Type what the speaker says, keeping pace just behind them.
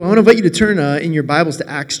I want to invite you to turn in your Bibles to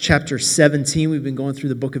Acts chapter 17. We've been going through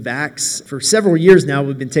the book of Acts for several years now.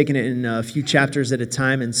 We've been taking it in a few chapters at a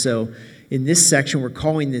time. And so in this section, we're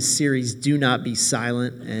calling this series Do Not Be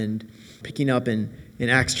Silent, and picking up in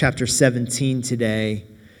Acts chapter 17 today.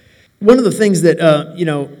 One of the things that,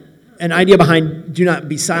 an idea behind Do Not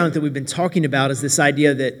Be Silent that we've been talking about is this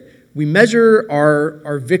idea that we measure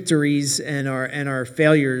our victories and our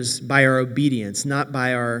failures by our obedience, not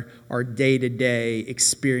by our day-to-day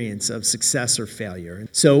experience of success or failure.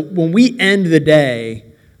 So when we end the day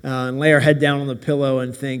and lay our head down on the pillow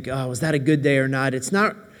and think, oh, was that a good day or not? It's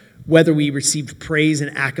not whether we received praise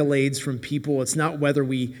and accolades from people. It's not whether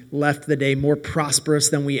we left the day more prosperous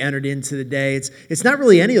than we entered into the day. It's not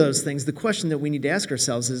really any of those things. The question that we need to ask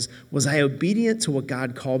ourselves is, was I obedient to what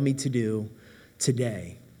God called me to do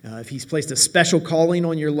today? If He's placed a special calling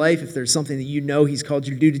on your life, if there's something that you know He's called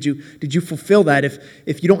you to do, did you fulfill that?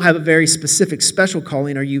 If you don't have a very specific special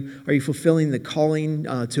calling, are you fulfilling the calling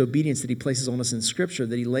to obedience that He places on us in Scripture,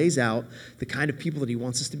 that He lays out the kind of people that He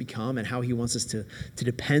wants us to become and how He wants us to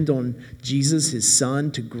depend on Jesus, His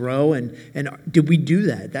Son, to grow? And did we do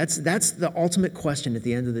that? That's the ultimate question at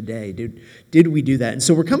the end of the day. Did we do that? And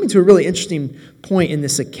so we're coming to a really interesting point in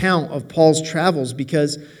this account of Paul's travels,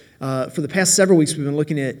 because for the past several weeks, we've been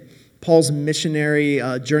looking at Paul's missionary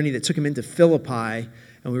journey that took him into Philippi,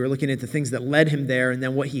 and we were looking at the things that led him there and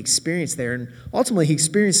then what he experienced there. And ultimately, he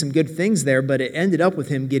experienced some good things there, but it ended up with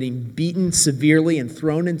him getting beaten severely and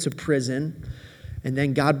thrown into prison. And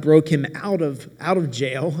then God broke him out of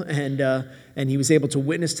jail, and he was able to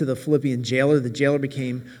witness to the Philippian jailer. The jailer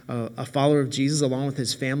became a follower of Jesus along with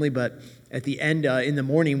his family, but at the end, in the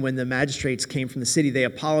morning, when the magistrates came from the city, they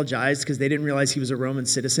apologized because they didn't realize he was a Roman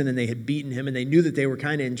citizen and they had beaten him, and they knew that they were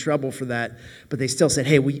kind of in trouble for that. But they still said,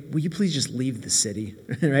 hey, will you please just leave the city,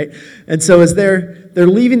 right? And so as they're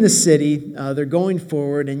leaving the city, they're going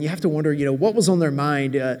forward, and you have to wonder, what was on their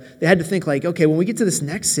mind? They had to think like, okay, when we get to this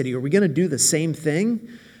next city, are we going to do the same thing?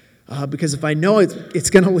 Because if I know it's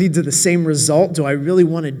going to lead to the same result, do I really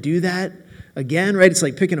want to do that again, right? It's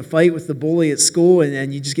like picking a fight with the bully at school,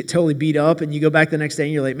 and you just get totally beat up, and you go back the next day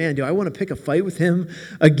and you're like, man, do I want to pick a fight with him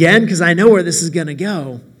again? Because I know where this is going to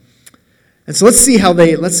go. And so let's see how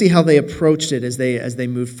they approached it as they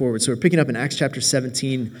moved forward. So we're picking up in Acts chapter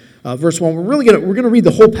 17, verse 1. We're going to read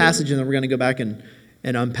the whole passage, and then we're going to go back and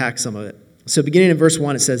unpack some of it. So beginning in verse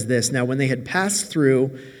 1, it says this: Now when they had passed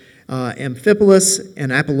through Amphipolis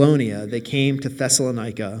and Apollonia, they came to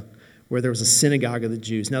Thessalonica, where there was a synagogue of the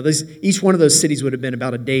Jews. Now, each one of those cities would have been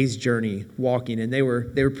about a day's journey walking, and they were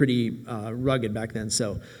pretty rugged back then.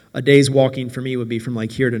 So a day's walking for me would be from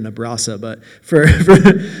like here to Nebraska. But for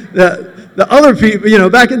the other people,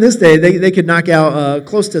 back in this day, they could knock out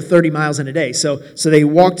close to 30 miles in a day. So they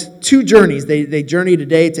walked two journeys. They journeyed a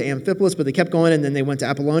day to Amphipolis, but they kept going, and then they went to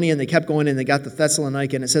Apollonia, and they kept going, and they got to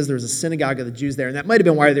Thessalonica, and it says there was a synagogue of the Jews there. And that might have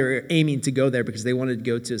been why they were aiming to go there, because they wanted to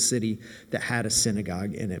go to a city that had a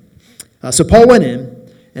synagogue in it. So Paul went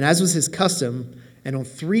in, and as was his custom, and on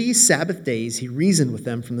 3 Sabbath days he reasoned with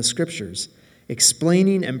them from the Scriptures,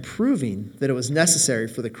 explaining and proving that it was necessary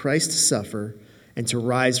for the Christ to suffer and to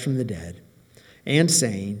rise from the dead, and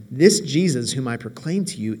saying, This Jesus whom I proclaim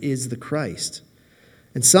to you is the Christ.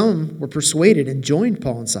 And some were persuaded and joined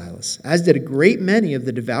Paul and Silas, as did a great many of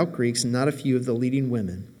the devout Greeks and not a few of the leading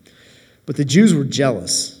women. But the Jews were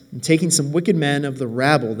jealous, and taking some wicked men of the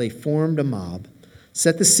rabble, they formed a mob,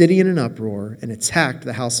 set the city in an uproar, and attacked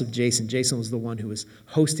the house of Jason. Jason was the one who was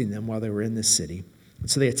hosting them while they were in this city. And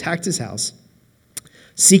so they attacked his house,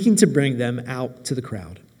 seeking to bring them out to the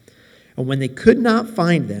crowd. And when they could not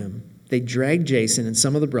find them, they dragged Jason and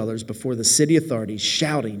some of the brothers before the city authorities,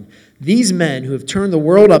 shouting, These men who have turned the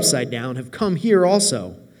world upside down have come here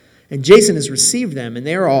also. And Jason has received them, and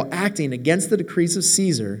they are all acting against the decrees of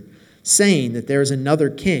Caesar, saying that there is another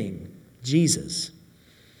king, Jesus.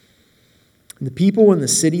 And the people and the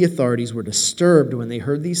city authorities were disturbed when they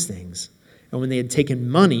heard these things, and when they had taken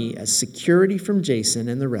money as security from Jason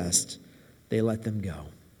and the rest, they let them go.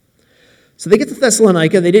 So they get to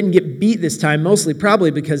Thessalonica. They didn't get beat this time, mostly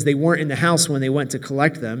probably because they weren't in the house when they went to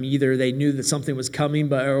collect them. Either they knew that something was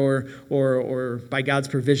coming, or by God's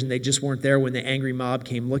provision, they just weren't there when the angry mob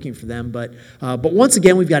came looking for them. But once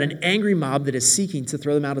again, we've got an angry mob that is seeking to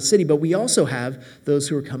throw them out of the city. But we also have those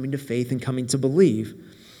who are coming to faith and coming to believe.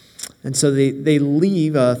 And so they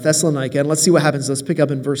leave Thessalonica, and let's see what happens. Let's pick up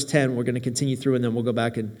in verse 10. We're going to continue through, and then we'll go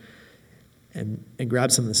back and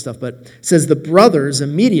grab some of this stuff. But it says, The brothers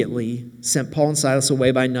immediately sent Paul and Silas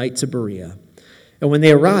away by night to Berea. And when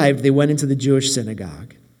they arrived, they went into the Jewish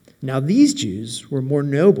synagogue. Now these Jews were more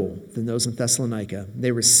noble than those in Thessalonica.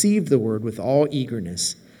 They received the word with all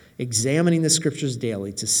eagerness, examining the scriptures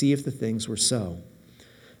daily to see if the things were so.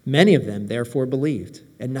 Many of them therefore believed,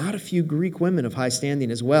 and not a few Greek women of high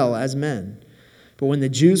standing as well as men. But when the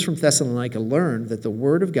Jews from Thessalonica learned that the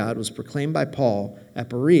word of God was proclaimed by Paul at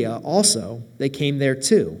Berea also, they came there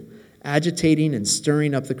too, agitating and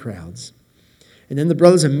stirring up the crowds. And then the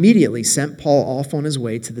brothers immediately sent Paul off on his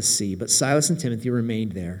way to the sea, but Silas and Timothy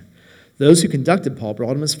remained there. Those who conducted Paul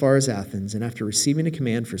brought him as far as Athens, and after receiving a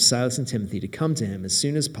command for Silas and Timothy to come to him as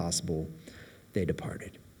soon as possible, they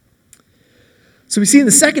departed. So we see in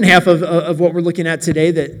the second half of what we're looking at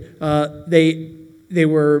today that they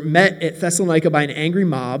were met at Thessalonica by an angry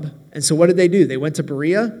mob. And so what did they do? They went to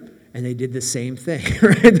Berea, and they did the same thing.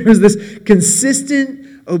 Right? There was this consistent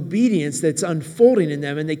obedience that's unfolding in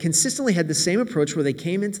them, and they consistently had the same approach where they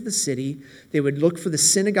came into the city. They would look for the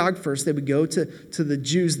synagogue first. They would go to the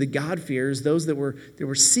Jews, the God-fearers, those that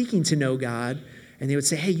were seeking to know God, and they would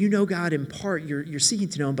say, hey, you know God in part, you're seeking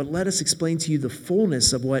to know him, but let us explain to you the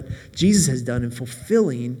fullness of what Jesus has done in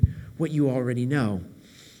fulfilling what you already know.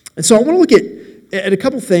 And so I want to look at a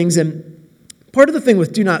couple things, and part of the thing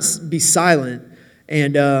with do not be silent,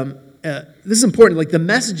 and this is important, like the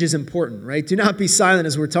message is important, right? Do not be silent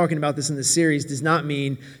as we're talking about this in this series does not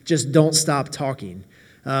mean just don't stop talking.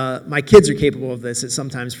 My kids are capable of this at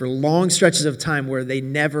sometimes for long stretches of time where they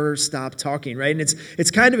never stop talking, right? And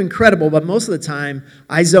it's kind of incredible, but most of the time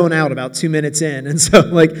I zone out about 2 minutes in, and so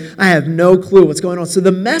like I have no clue what's going on. So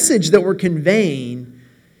the message that we're conveying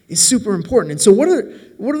is super important. And so what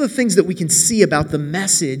are the things that we can see about the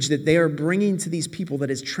message that they are bringing to these people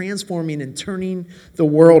that is transforming and turning the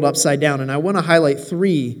world upside down? And I want to highlight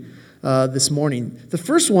three this morning. The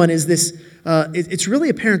first one is this, it's really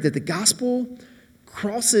apparent that the gospel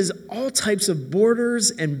crosses all types of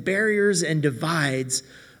borders and barriers and divides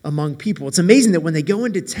among people. It's amazing that when they go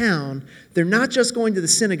into town, they're not just going to the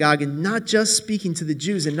synagogue and not just speaking to the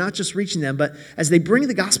Jews and not just reaching them, but as they bring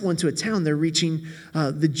the gospel into a town, they're reaching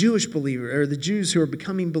the Jewish believer or the Jews who are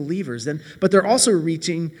becoming believers. But they're also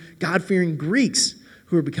reaching God-fearing Greeks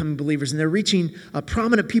who are becoming believers, and they're reaching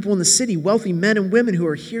prominent people in the city, wealthy men and women who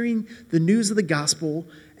are hearing the news of the gospel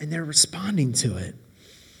and they're responding to it.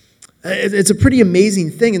 It's a pretty amazing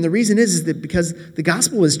thing, and the reason is that because the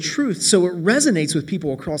gospel is truth, so it resonates with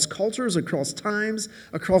people across cultures, across times,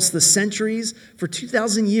 across the centuries. For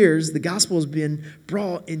 2,000 years, the gospel has been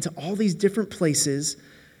brought into all these different places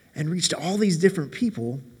and reached all these different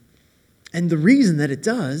people, and the reason that it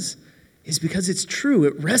does is because it's true.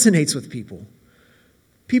 It resonates with people.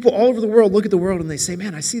 People all over the world look at the world and they say,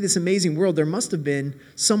 man, I see this amazing world. There must have been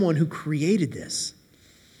someone who created this.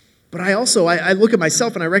 But I look at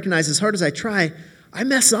myself and I recognize as hard as I try, I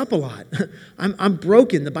mess up a lot. I'm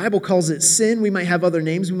broken. The Bible calls it sin. We might have other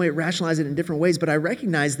names. We might rationalize it in different ways. But I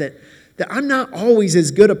recognize that I'm not always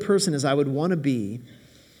as good a person as I would want to be.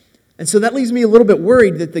 And so that leaves me a little bit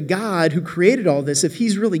worried that the God who created all this, if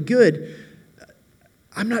he's really good,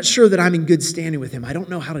 I'm not sure that I'm in good standing with him. I don't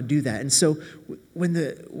know how to do that. And so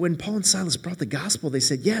when Paul and Silas brought the gospel, they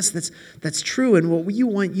said, yes, that's true. And what we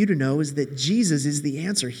want you to know is that Jesus is the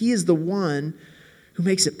answer. He is the one who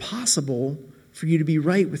makes it possible for you to be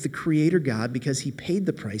right with the Creator God because he paid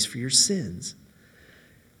the price for your sins.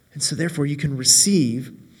 And so therefore you can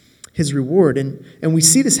receive his reward. And we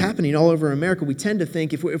see this happening all over America. We tend to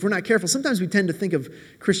think, if we're not careful, sometimes we tend to think of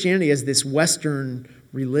Christianity as this Western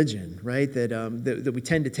religion, right? That we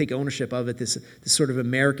tend to take ownership of it, this sort of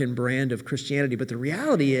American brand of Christianity. But the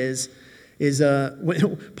reality is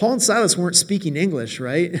when Paul and Silas weren't speaking English,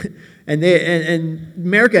 right? And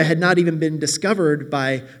America had not even been discovered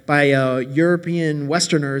by European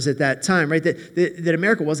Westerners at that time, right? That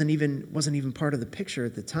America wasn't even part of the picture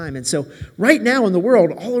at the time. And so right now in the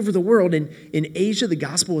world, all over the world, in Asia, the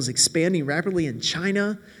gospel is expanding rapidly. In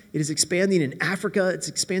China, it is expanding in Africa. It's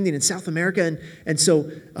expanding in South America. And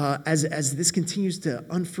so as this continues to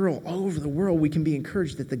unfurl all over the world, we can be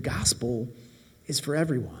encouraged that the gospel is for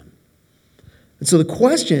everyone. And so the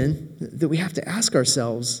question that we have to ask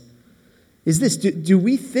ourselves is this: do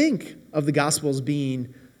we think of the gospel as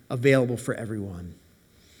being available for everyone?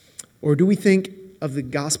 Or do we think of the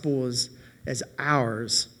gospel as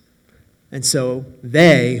ours? And so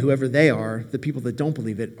they, whoever they are, the people that don't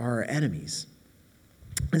believe it, are our enemies.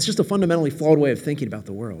 It's just a fundamentally flawed way of thinking about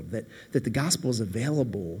the world, that the gospel is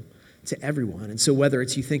available to everyone. And so whether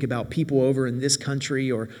it's you think about people over in this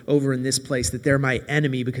country or over in this place, that they're my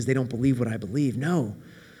enemy because they don't believe what I believe. No.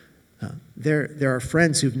 There are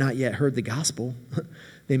friends who've not yet heard the gospel.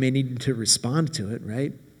 They may need to respond to it,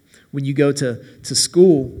 right? When you go to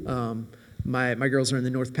school, My girls are in the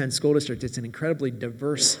North Penn School District. It's an incredibly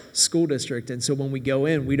diverse school district. And so when we go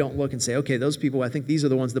in, we don't look and say, okay, those people, I think these are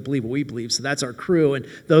the ones that believe what we believe. So that's our crew. And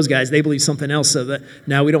those guys, they believe something else. So that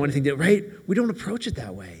now we don't want anything to, right? We don't approach it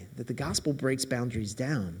that way, that the gospel breaks boundaries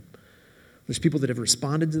down. There's people that have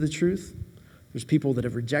responded to the truth. There's people that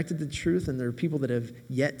have rejected the truth. And there are people that have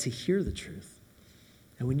yet to hear the truth.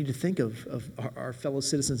 And we need to think of our fellow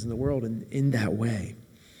citizens in the world in that way.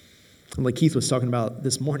 And like Keith was talking about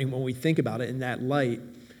this morning, when we think about it in that light,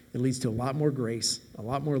 it leads to a lot more grace, a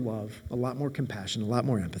lot more love, a lot more compassion, a lot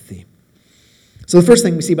more empathy. So the first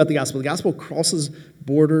thing we see about the gospel crosses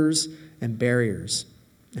borders and barriers,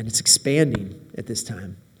 and it's expanding at this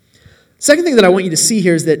time. Second thing that I want you to see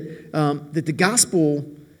here is that the gospel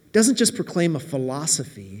doesn't just proclaim a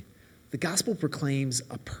philosophy. The gospel proclaims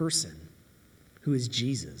a person who is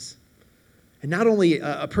Jesus. And not only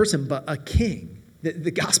a person, but a king.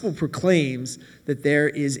 The gospel proclaims that there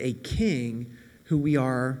is a king who we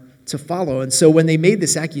are to follow. And so when they made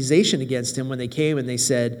this accusation against him, when they came and they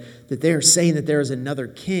said that they are saying that there is another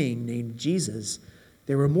king named Jesus,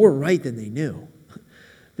 they were more right than they knew.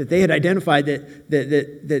 That they had identified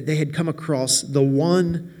that they had come across the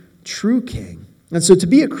one true king. And so to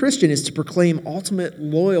be a Christian is to proclaim ultimate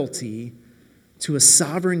loyalty to a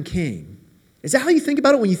sovereign king. Is that how you think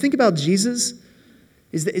about it? When you think about Jesus,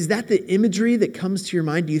 is that the imagery that comes to your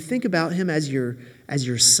mind? Do you think about him as your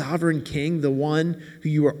sovereign king, the one who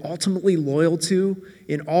you are ultimately loyal to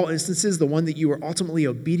in all instances, the one that you are ultimately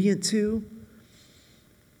obedient to?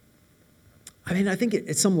 I mean, I think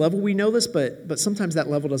at some level we know this, but sometimes that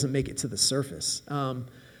level doesn't make it to the surface.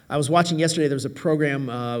 I was watching yesterday, there was a program,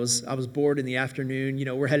 I was bored in the afternoon. You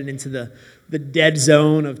know, we're heading into the dead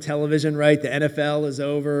zone of television, right? The NFL is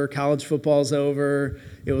over, college football is over.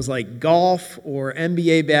 It was like golf or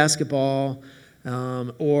NBA basketball,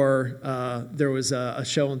 or there was a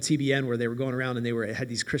show on TBN where they were going around and had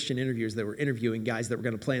these Christian interviewers that were interviewing guys that were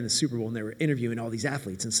going to play in the Super Bowl, and they were interviewing all these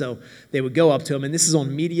athletes. And so they would go up to them, and this is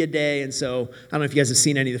on media day, and so I don't know if you guys have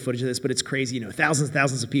seen any of the footage of this, but it's crazy, you know, thousands and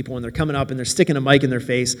thousands of people, and they're coming up and they're sticking a mic in their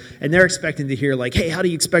face, and they're expecting to hear like, hey, how do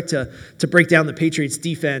you expect to break down the Patriots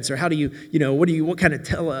defense, or how do you know, what kind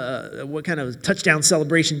of touchdown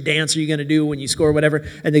celebration dance are you going to do when you score, whatever?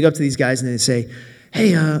 And they go up to these guys and they say,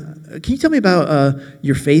 hey, can you tell me about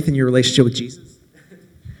your faith and your relationship with Jesus?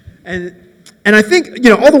 And I think, you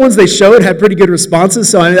know, all the ones they showed had pretty good responses.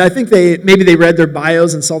 So I think maybe they read their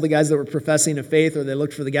bios and saw the guys that were professing a faith, or they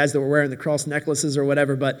looked for the guys that were wearing the cross necklaces or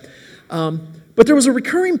whatever. But there was a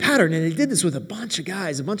recurring pattern, and they did this with a bunch of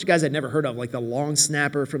guys I'd never heard of, like the long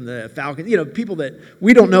snapper from the Falcons, you know, people that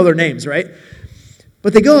we don't know their names, right?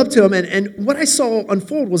 But they go up to him, and what I saw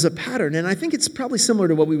unfold was a pattern, and I think it's probably similar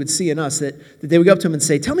to what we would see in us, that they would go up to him and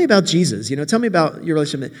say, tell me about Jesus, you know, tell me about your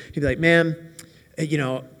relationship. He'd be like, man, you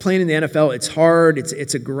know, playing in the NFL, it's hard,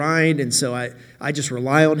 it's a grind, and so I just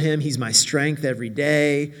rely on him. He's my strength every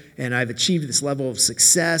day, and I've achieved this level of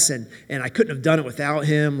success, and I couldn't have done it without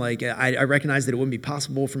him. Like, I recognize that it wouldn't be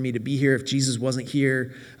possible for me to be here if Jesus wasn't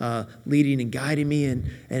here leading and guiding me,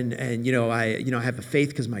 and you know, I have a faith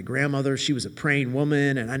because my grandmother, she was a praying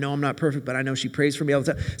woman, and I know I'm not perfect, but I know she prays for me all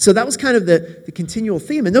the time. So that was kind of the continual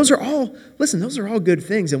theme, and those are all good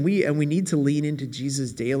things, and we need to lean into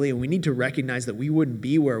Jesus daily, and we need to recognize that we wouldn't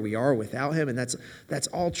be where we are without him, and that's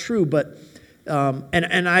all true, but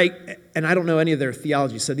and I don't know any of their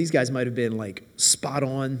theology, so these guys might have been like spot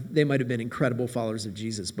on. They might have been incredible followers of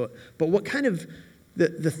Jesus. But what kind of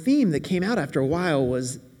the theme that came out after a while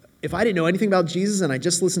was, if I didn't know anything about Jesus and I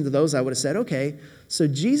just listened to those, I would have said, okay, so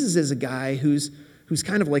Jesus is a guy who's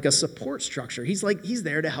kind of like a support structure. He's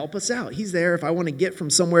there to help us out. He's there if I want to get from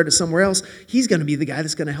somewhere to somewhere else. He's going to be the guy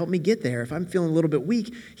that's going to help me get there. If I'm feeling a little bit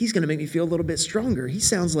weak, he's going to make me feel a little bit stronger. He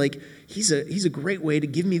sounds like he's a great way to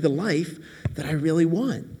give me the life that I really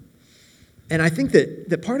want. And I think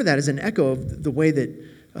that part of that is an echo of the way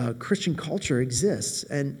that Christian culture exists.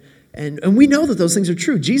 And we know that those things are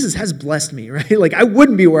true. Jesus has blessed me, right? Like, I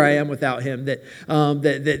wouldn't be where I am without him, that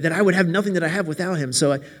I would have nothing that I have without him.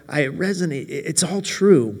 So I resonate. It's all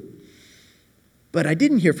true. But I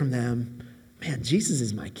didn't hear from them, man, Jesus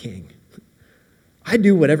is my king. I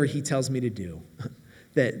do whatever he tells me to do.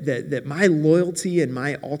 That my loyalty and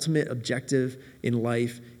my ultimate objective in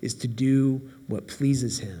life is to do what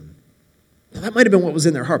pleases him. Now, that might have been what was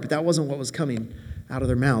in their heart, but that wasn't what was coming out of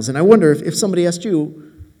their mouths. And I wonder if somebody asked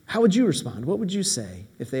you, how would you respond? What would you say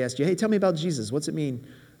if they asked you, hey, tell me about Jesus. What's it mean?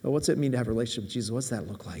 What's it mean to have a relationship with Jesus? What's that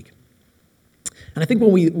look like? And I think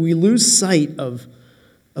when we lose sight of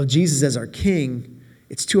Jesus as our king,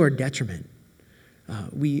 it's to our detriment.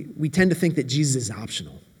 We tend to think that Jesus is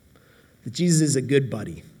optional, that Jesus is a good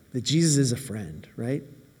buddy, that Jesus is a friend, right?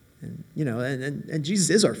 And Jesus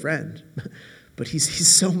is our friend, but he's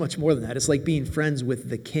so much more than that. It's like being friends with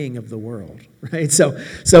the king of the world, right? So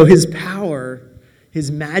his power,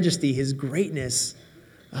 his majesty, his greatness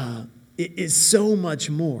is so much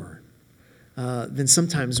more than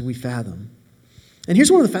sometimes we fathom. And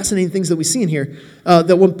here's one of the fascinating things that we see in here,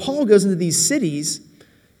 that when Paul goes into these cities,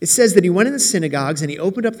 it says that he went in the synagogues and he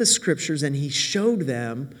opened up the scriptures and he showed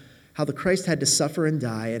them how the Christ had to suffer and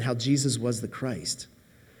die and how Jesus was the Christ.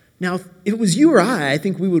 Now, if it was you or I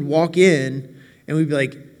think we would walk in and we'd be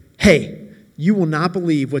like, hey, you will not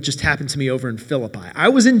believe what just happened to me over in Philippi. I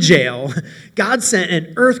was in jail. God sent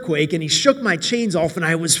an earthquake and he shook my chains off and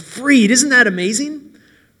I was freed. Isn't that amazing?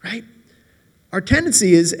 Right? Our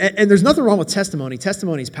tendency is, and there's nothing wrong with testimony.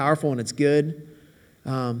 Testimony is powerful and it's good.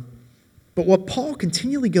 But what Paul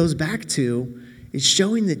continually goes back to is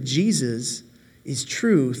showing that Jesus is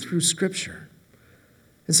true through Scripture.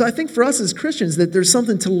 And so I think for us as Christians that there's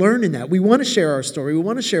something to learn in that. We want to share our story. We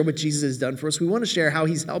want to share what Jesus has done for us. We want to share how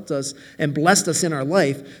he's helped us and blessed us in our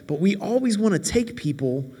life. But we always want to take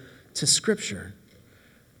people to Scripture.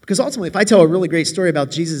 Because ultimately, if I tell a really great story about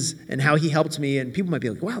Jesus and how he helped me, and people might be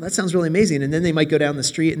like, wow, that sounds really amazing. And then they might go down the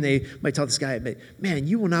street and they might tell this guy, man,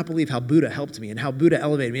 you will not believe how Buddha helped me and how Buddha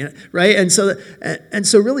elevated me, right? And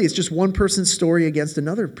so really it's just one person's story against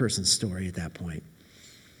another person's story at that point.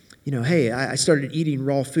 Hey, I started eating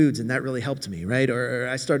raw foods and that really helped me, right? Or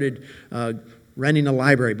I started renting a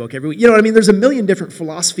library book every week. You know what I mean? There's a million different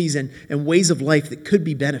philosophies and ways of life that could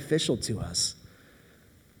be beneficial to us.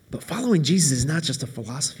 But following Jesus is not just a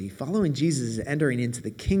philosophy. Following Jesus is entering into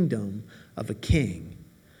the kingdom of a king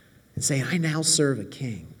and saying, I now serve a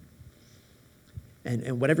king.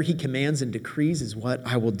 And whatever he commands and decrees is what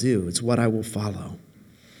I will do. It's what I will follow.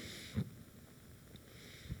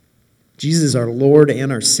 Jesus is our Lord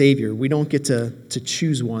and our Savior. We don't get to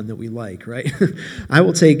choose one that we like, right? I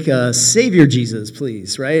will take Savior Jesus,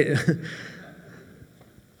 please, right?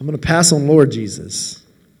 I'm going to pass on Lord Jesus.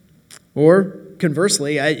 Or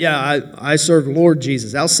conversely, I serve Lord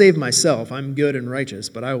Jesus. I'll save myself. I'm good and righteous,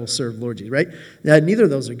 but I will serve Lord Jesus, right? Neither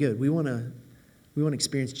of those are good. We want to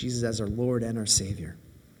experience Jesus as our Lord and our Savior.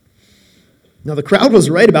 Now, the crowd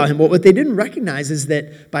was right about him, but what they didn't recognize is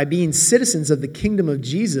that by being citizens of the kingdom of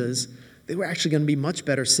Jesus, they were actually going to be much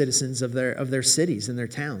better citizens of their cities and their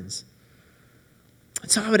towns.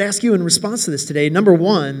 So I would ask you in response to this today, number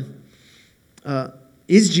one,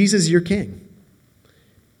 is Jesus your king?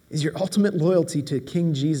 Is your ultimate loyalty to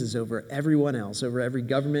King Jesus over everyone else, over every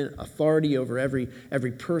government authority, over every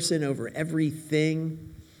person, over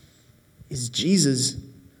everything? Is Jesus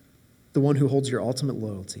the one who holds your ultimate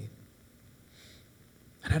loyalty?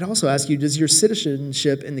 And I'd also ask you, does your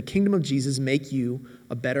citizenship in the kingdom of Jesus make you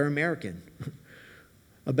a better American?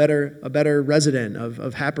 a better resident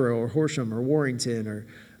of Hatboro or Horsham or Warrington, or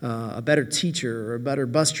a better teacher or a better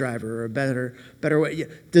bus driver or a better way?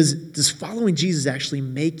 Does following Jesus actually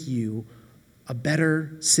make you a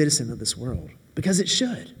better citizen of this world? Because it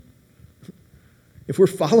should. If we're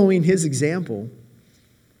following his example,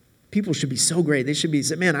 people should be so great. They should be,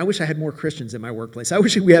 man, I wish I had more Christians in my workplace. I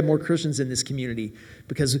wish we had more Christians in this community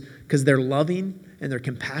because they're loving and they're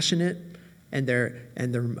compassionate and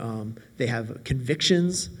they have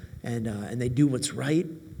convictions and they do what's right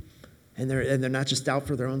and they're not just out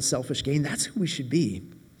for their own selfish gain. That's who we should be.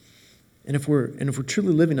 And if we're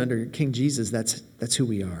truly living under King Jesus, that's who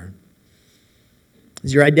we are.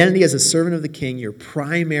 Is your identity as a servant of the King your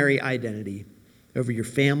primary identity over your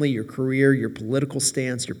family, your career, your political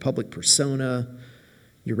stance, your public persona,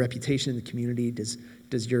 your reputation in the community? Does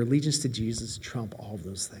your allegiance to Jesus trump all of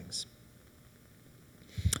those things?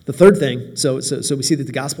 The third thing, so we see that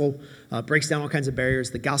the gospel breaks down all kinds of barriers.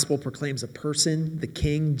 The gospel proclaims a person, the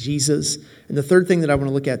King, Jesus. And the third thing that I want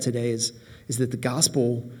to look at today is that the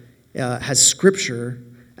gospel has Scripture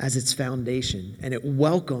as its foundation, and it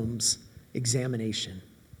welcomes examination.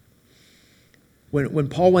 When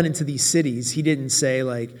Paul went into these cities, he didn't say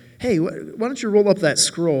like, hey, why don't you roll up that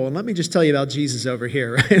scroll and let me just tell you about Jesus over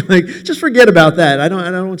here, right? Like, just forget about that. I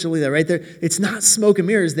don't want you to leave that right there. It's not smoke and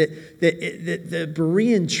mirrors. That the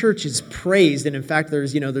Berean church is praised, and in fact,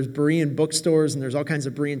 there's Berean bookstores and there's all kinds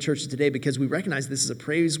of Berean churches today because we recognize this is a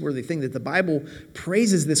praiseworthy thing, that the Bible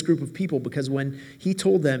praises this group of people because when he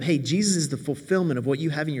told them, hey, Jesus is the fulfillment of what you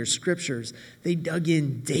have in your scriptures, they dug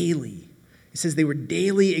in daily. It says they were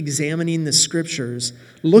daily examining the scriptures,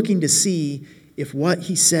 looking to see if what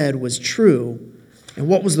he said was true. And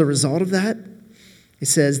what was the result of that? It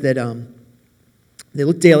says that they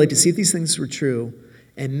looked daily to see if these things were true,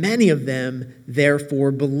 And many of them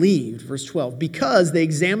therefore believed. Verse 12, because they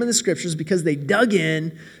examined the scriptures, because they dug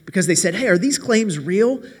in, because they said, hey, are these claims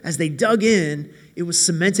real? As they dug in, it was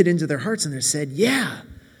cemented into their hearts and they said, yeah,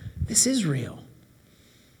 this is real.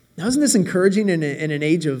 Now, isn't this encouraging in an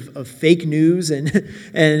age of fake news and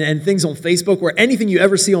things on Facebook, where anything you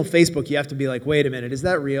ever see on Facebook, you have to be like, wait a minute, is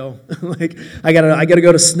that real? Like, I gotta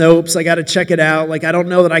go to Snopes, I gotta check it out. Like, I don't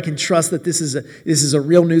know that I can trust that this is a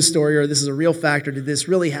real news story, or this is a real fact, or did this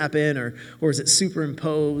really happen, or is it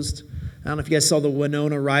superimposed? I don't know if you guys saw the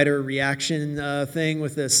Winona Ryder reaction thing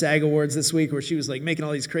with the SAG Awards this week, where she was like making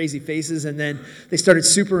all these crazy faces, and then they started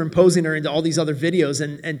superimposing her into all these other videos.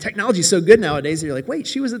 And technology is so good nowadays that you're like, wait,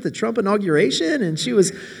 she was at the Trump inauguration, and she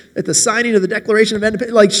was at the signing of the Declaration of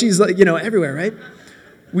Independence. Like, she's like, everywhere, right?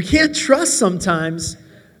 We can't trust sometimes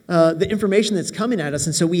the information that's coming at us,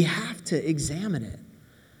 and so we have to examine it.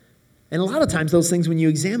 And a lot of times those things, when you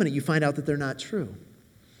examine it, you find out that they're not true.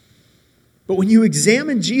 But when you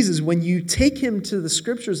examine Jesus, when you take him to the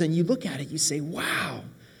scriptures and you look at it, you say, wow,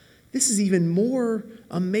 this is even more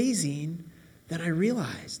amazing than I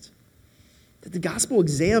realized. That the gospel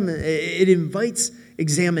it invites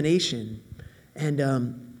examination. And,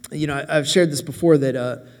 I've shared this before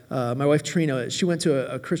that my wife Trina, she went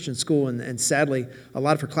to a Christian school, and sadly, a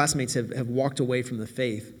lot of her classmates have walked away from the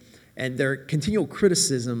faith. And their continual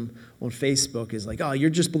criticism on Facebook is like, oh, you're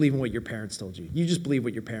just believing what your parents told you. You just believe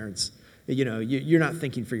what your parents you're not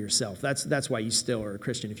thinking for yourself. That's why you still are a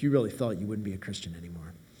Christian. If you really thought, you wouldn't be a Christian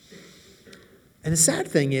anymore. And the sad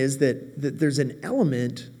thing is that there's an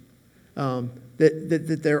element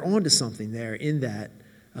that they're onto something there, in that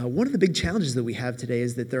one of the big challenges that we have today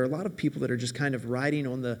is that there are a lot of people that are just kind of riding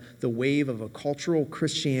on the wave of a cultural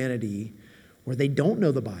Christianity where they don't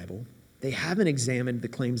know the Bible. They haven't examined the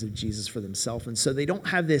claims of Jesus for themselves, and so they don't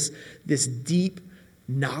have this deep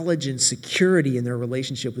knowledge and security in their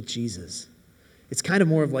relationship with Jesus. It's kind of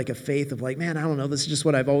more of like a faith of like, man, I don't know, this is just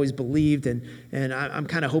what I've always believed, and I'm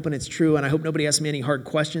kind of hoping it's true, and I hope nobody asks me any hard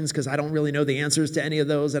questions because I don't really know the answers to any of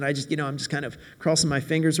those, and I'm just kind of crossing my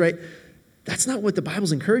fingers, right? That's not what the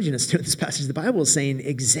Bible's encouraging us to in this passage. The Bible is saying,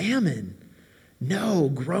 examine, know,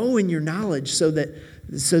 grow in your knowledge so that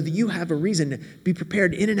you have a reason, be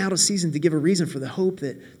prepared in and out of season to give a reason for the hope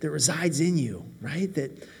that resides in you, right?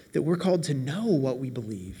 That we're called to know what we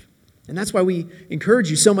believe. And that's why we encourage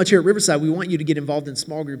you so much here at Riverside. We want you to get involved in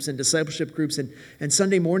small groups and discipleship groups. And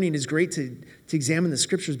Sunday morning is great to examine the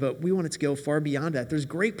scriptures, but we want it to go far beyond that. There's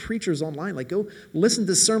great preachers online. Like, go listen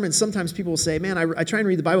to sermons. Sometimes people will say, man, I try and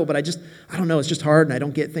read the Bible, but I don't know, it's just hard and I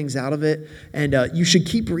don't get things out of it. And you should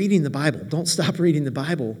keep reading the Bible. Don't stop reading the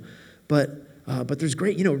Bible. But there's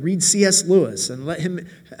great, read C.S. Lewis and let him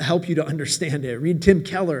help you to understand it. Read Tim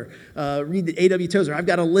Keller, read the A.W. Tozer. I've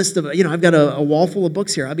got a list of, I've got a wall full of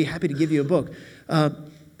books here. I'd be happy to give you a book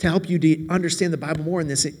to help you to understand the Bible more. And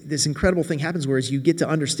this incredible thing happens where as you get to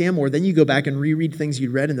understand more, then you go back and reread things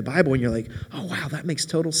you read in the Bible and you're like, oh, wow, that makes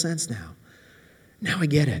total sense now. Now I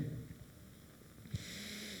get it.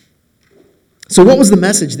 So what was the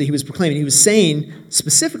message that he was proclaiming? He was saying,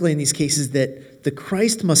 specifically in these cases, that the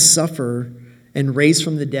Christ must suffer and raised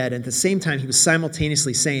from the dead. And at the same time, he was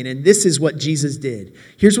simultaneously saying, and this is what Jesus did.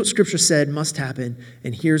 Here's what Scripture said must happen,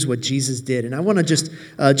 and here's what Jesus did. And I want to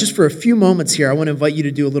just for a few moments here, I want to invite you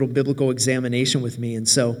to do a little biblical examination with me. And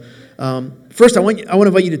so, first, I want to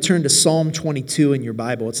invite you to turn to Psalm 22 in your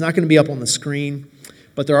Bible. It's not going to be up on the screen,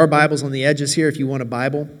 but there are Bibles on the edges here if you want a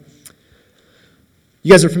Bible. You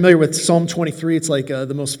guys are familiar with Psalm 23. It's like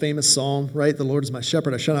the most famous psalm, right? The Lord is my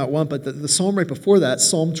shepherd, I shall not want. But the psalm right before that,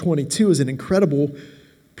 Psalm 22, is an incredible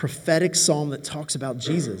prophetic psalm that talks about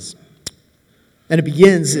Jesus. And it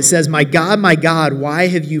begins, it says, my God, why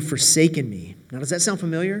have you forsaken me? Now, does that sound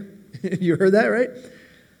familiar? You heard that, right?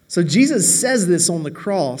 So Jesus says this on the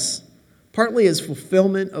cross, partly as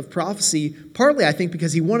fulfillment of prophecy, partly, I think,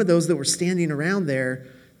 because he wanted those that were standing around there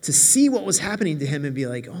to see what was happening to him and be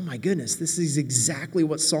like, oh my goodness, this is exactly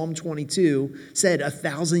what Psalm 22 said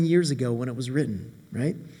 1,000 years ago when it was written,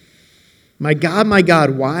 right? My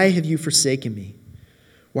God, why have you forsaken me?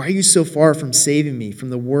 Why are you so far from saving me from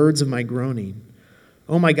the words of my groaning?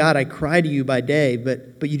 Oh my God, I cry to you by day,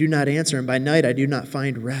 but you do not answer, and by night I do not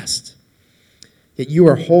find rest. Yet you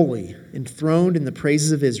are holy, enthroned in the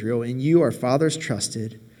praises of Israel, and you, our fathers,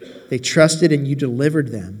 trusted. They trusted and you delivered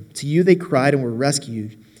them. To you they cried and were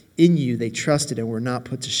rescued. In you they trusted and were not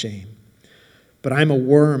put to shame. But I am a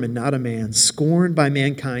worm and not a man, scorned by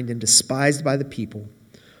mankind and despised by the people.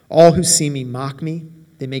 All who see me mock me.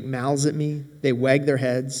 They make mouths at me. They wag their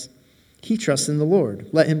heads. He trusts in the Lord.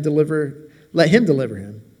 Let him deliver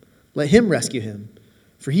him. Let him rescue him,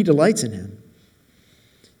 for he delights in him.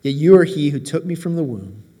 Yet you are he who took me from the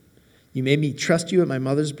womb. You made me trust you at my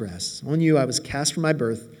mother's breast. On you I was cast from my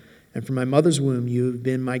birth, and from my mother's womb you have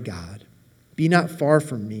been my God. Be not far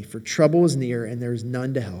from me, for trouble is near, and there is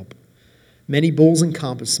none to help. Many bulls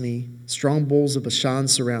encompass me, strong bulls of Bashan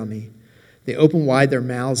surround me. They open wide their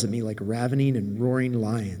mouths at me like a ravening and roaring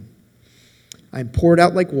lion. I am poured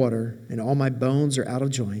out like water, and all my bones are out of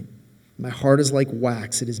joint. My heart is like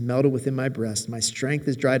wax, it is melted within my breast. My strength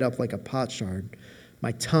is dried up like a potsherd.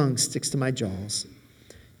 My tongue sticks to my jaws.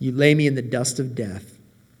 You lay me in the dust of death.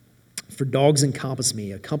 For dogs encompass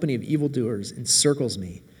me, a company of evildoers encircles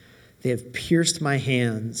me. They have pierced my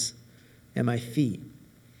hands and my feet.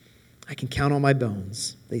 I can count all my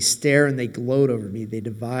bones. They stare and they gloat over me. They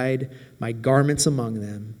divide my garments among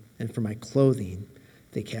them, and for my clothing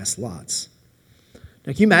they cast lots.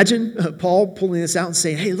 Now, can you imagine Paul pulling this out and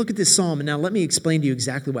saying, hey, look at this psalm, and now let me explain to you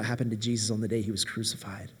exactly what happened to Jesus on the day he was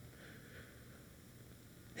crucified.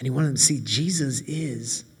 And he wanted them to see Jesus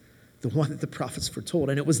is the one that the prophets foretold.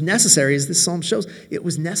 And it was necessary, as this psalm shows, it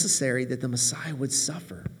was necessary that the Messiah would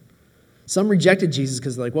suffer. Some rejected Jesus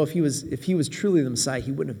because they're like, well, if he was truly the Messiah,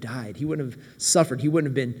 he wouldn't have died. He wouldn't have suffered. He wouldn't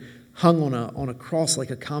have been hung on a cross like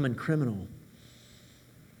a common criminal.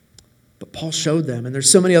 But Paul showed them, and there's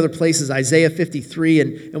so many other places, Isaiah 53,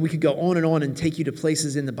 and we could go on and take you to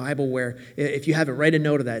places in the Bible where, if you have it, write a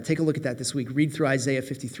note of that. Take a look at that this week. Read through Isaiah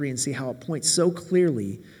 53 and see how it points so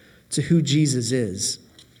clearly to who Jesus is.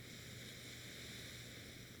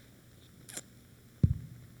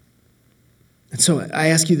 And so I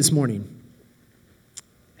ask you this morning,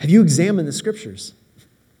 have you examined the Scriptures?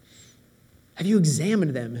 Have you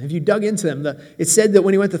examined them? Have you dug into them? It said that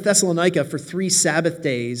when he went to Thessalonica for 3 Sabbath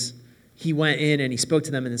days, he went in and he spoke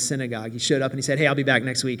to them in the synagogue. He showed up and he said, hey, I'll be back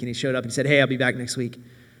next week. And he showed up and he said, hey, I'll be back next week.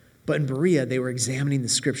 But in Berea, they were examining the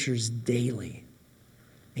Scriptures daily.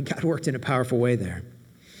 And God worked in a powerful way there.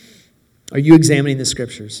 Are you examining the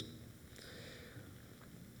Scriptures?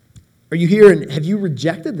 Are you here and have you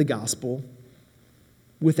rejected the gospel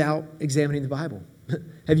without examining the Bible?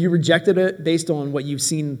 Have you rejected it based on what you've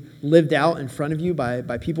seen lived out in front of you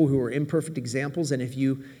by people who are imperfect examples? And have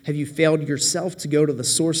you failed yourself to go to the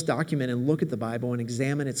source document and look at the Bible and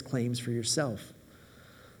examine its claims for yourself?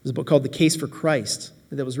 There's a book called The Case for Christ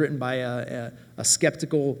that was written by a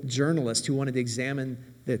skeptical journalist who wanted to examine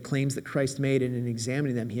the claims that Christ made, and in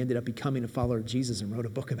examining them, he ended up becoming a follower of Jesus and wrote a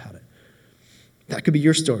book about it. That could be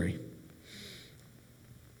your story.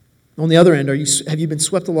 On the other end, have you been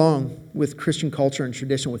swept along with Christian culture and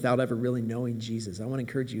tradition without ever really knowing Jesus? I want to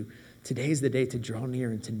encourage you, today is the day to draw near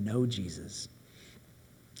and to know Jesus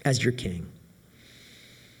as your King.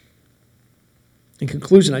 In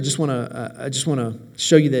conclusion, I just want to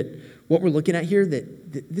show you that what we're looking at here,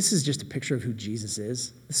 that this is just a picture of who Jesus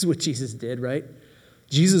is. This is what Jesus did, right?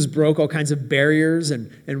 Jesus broke all kinds of barriers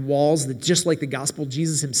and walls that, just like the gospel,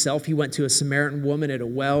 Jesus himself, he went to a Samaritan woman at a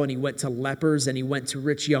well, and he went to lepers, and he went to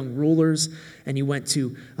rich young rulers, and he went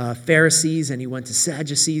to Pharisees, and he went to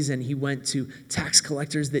Sadducees, and he went to tax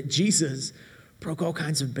collectors. That Jesus broke all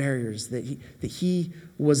kinds of barriers, that he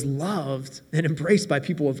was loved and embraced by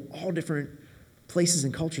people of all different places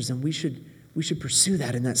and cultures, and we should pursue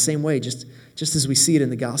that in that same way, just as we see it in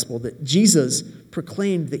the gospel, that Jesus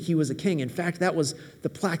proclaimed that he was a king. In fact, that was the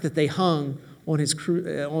plaque that they hung on his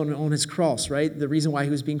cross, right? The reason why he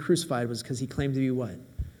was being crucified was because he claimed to be what?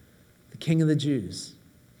 The King of the Jews.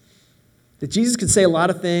 That Jesus could say a lot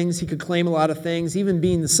of things, he could claim a lot of things. Even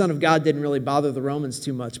being the Son of God didn't really bother the Romans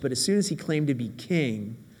too much, but as soon as he claimed to be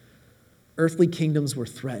king, earthly kingdoms were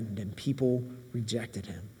threatened and people rejected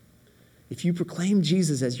him. If you proclaim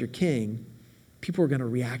Jesus as your king, people are going to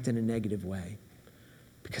react in a negative way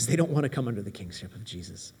because they don't want to come under the kingship of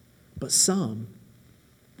Jesus. But some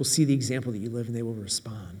will see the example that you live and they will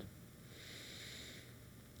respond.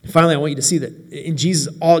 And finally, I want you to see that in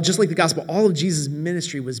Jesus, just like the gospel, all of Jesus'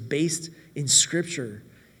 ministry was based in Scripture.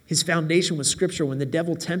 His foundation was Scripture. When the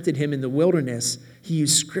devil tempted him in the wilderness, he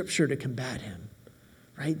used Scripture to combat him.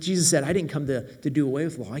 Right? Jesus said, I didn't come to do away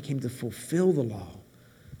with law. I came to fulfill the law.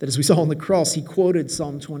 That as we saw on the cross, he quoted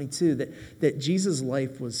Psalm 22, that Jesus'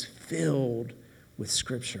 life was filled with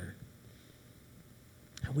Scripture.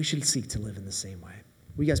 And we should seek to live in the same way.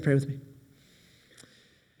 Will you guys pray with me?